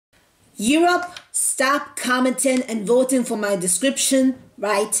Europe, stop commenting and voting for my description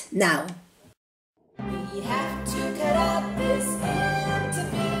right now. We have to cut out this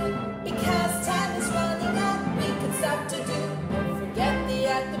interview because time is running out. We can stop to do. Don't forget the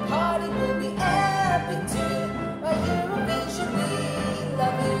after party will be epic too. By Eurovision, we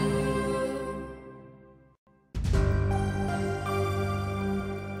love you.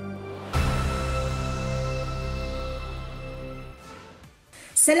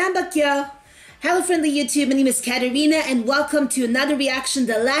 Salam bakya. Hello friendly YouTube, my name is Katerina and welcome to another reaction,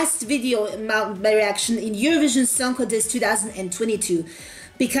 the last video in my reaction in Eurovision Song Contest 2022.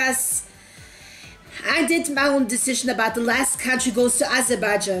 Because I did my own decision about the last country goes to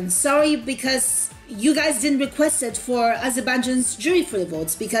Azerbaijan. Sorry, because you guys didn't request it for Azerbaijan's jury for the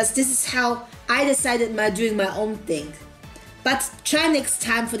votes, because this is how I decided by doing my own thing. But try next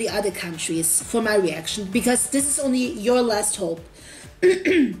time for the other countries for my reaction, because this is only your last hope.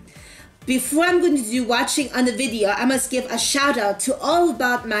 Before I'm going to do watching on the video, I must give a shout out to all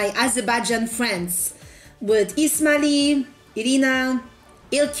about my Azerbaijan friends, with Ismaili, Irina,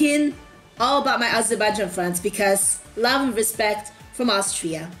 Ilkin, all about my Azerbaijan friends, because love and respect from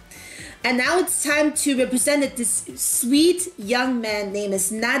Austria. And now it's time to represent this sweet young man named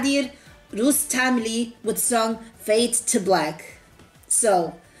is Nadir Rustamli with song Fade to Black.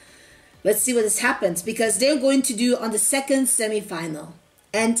 So let's see what has happened, because they're going to do on the second semi-final.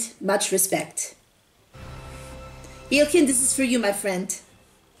 And much respect. Ilkin, this is for you, my friend.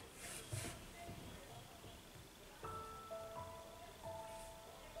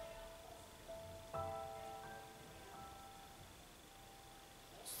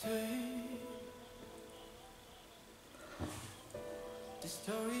 The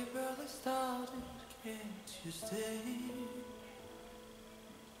story barely started, can't you stay?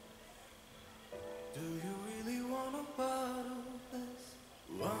 Do you really want a bottle that's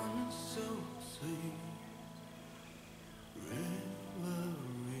one so sweet?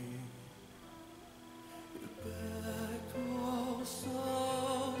 Reverie, back the wall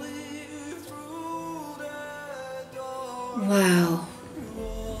slowly through the door. Wow. You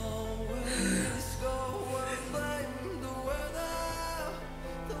always go and blame the weather,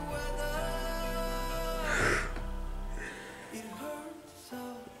 the weather. It hurts so.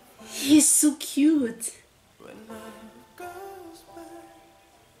 He's so cute. When love goes back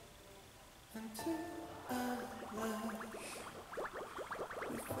until our love,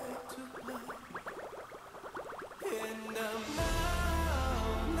 we fade to black. And now,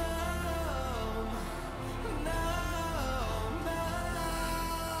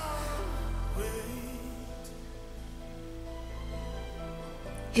 wait.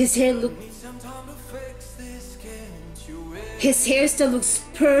 His hair look. Need some time to fix this, can't you wait? His hairstyle looks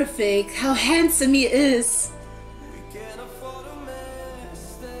perfect. How handsome he is. We can't afford a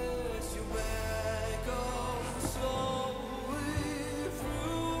mess. There's you back on slowly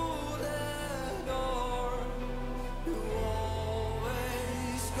through that door. You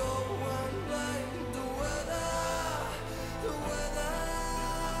always go and blame the weather, the weather.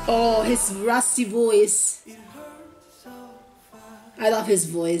 Oh, his rusty voice. It hurts so fast I love his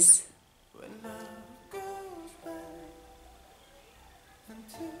voice. when love goes back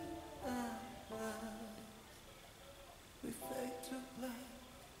until our love, we fade to black.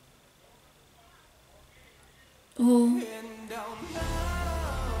 Oh, And down now,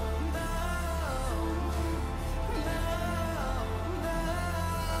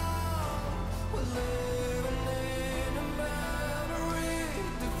 we're living in a memory.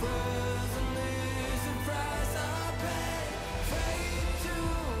 The present is the price I pay. Fade to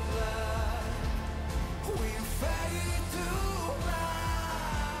black, we fade to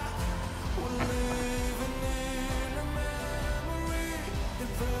black. We're living in a memory. The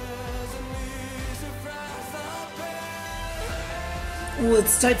present is the price I pay. oh, it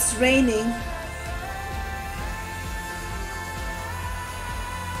starts raining.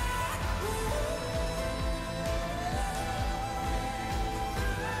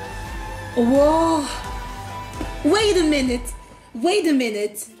 Whoa! Wait a minute! Wait a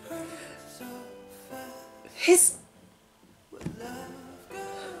minute! His.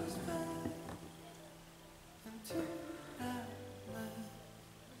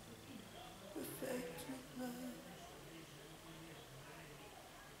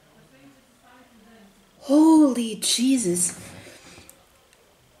 Holy Jesus!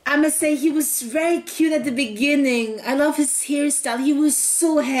 I must say he was very cute at the beginning. I love his hairstyle. He was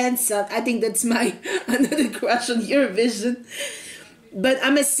so handsome. I think that's my another crush on Eurovision. But I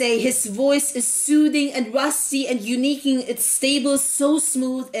must say his voice is soothing and rusty and unique. It's stable, so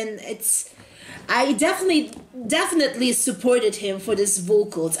smooth, and it's I definitely supported him for this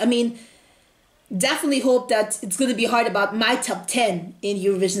vocals. I mean, definitely hope that it's going to be hard about my top 10 in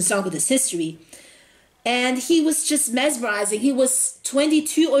Eurovision Song Contest history. And he was just mesmerizing. He was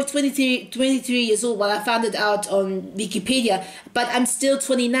 22 or 23 years old while I found it out on Wikipedia. But I'm still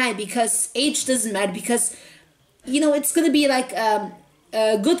 29 because age doesn't matter. Because, you know, it's going to be like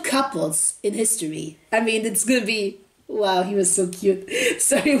good couples in history. I mean, it's going to be... Wow, he was so cute.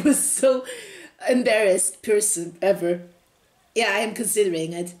 Sorry, he was so embarrassed person ever. Yeah, I am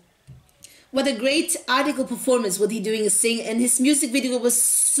considering it. What a great article performance what he doing is sing, and his music video was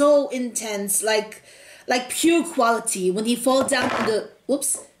so intense, like pure quality. When he fall down on the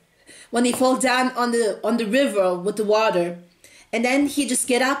on the river with the water, and then he just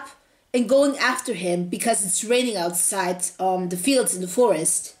get up and going after him because it's raining outside the fields in the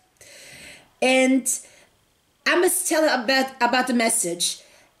forest. And I must tell about the message.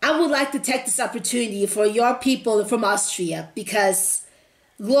 I would like to take this opportunity for your people from Austria, because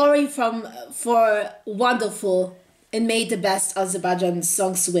glory for wonderful and made the best Azerbaijan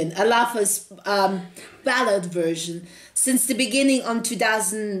songs win. I love his ballad version. Since the beginning on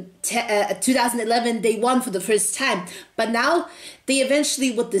 2011, they won for the first time. But now they eventually,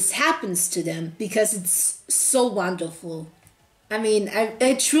 what this happens to them, because it's so wonderful. I mean,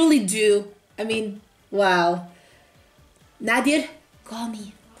 I truly do. I mean, wow. Nadir, call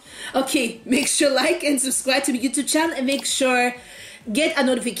me. Okay, make sure like and subscribe to my YouTube channel, and make sure get a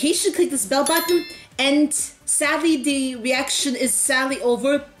notification, click this bell button. And sadly, the reaction is sadly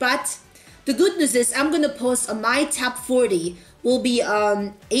over, but the good news is I'm gonna post on my top 40 will be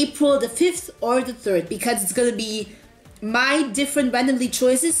on April the 5th or the 3rd, because it's gonna be my different randomly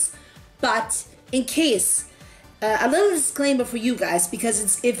choices. But in case, a little disclaimer for you guys,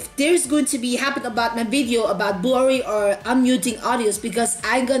 because if there's going to be happen about my video about blurry or unmuting audios, because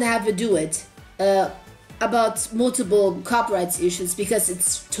I'm gonna have to do it about multiple copyright issues, because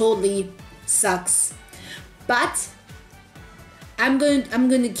it's totally sucks. But I'm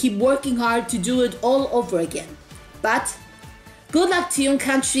going to keep working hard to do it all over again. But good luck to your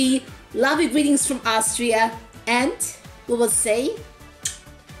country. Lovely greetings from Austria, and we will say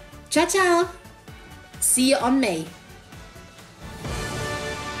ciao ciao. See you on May.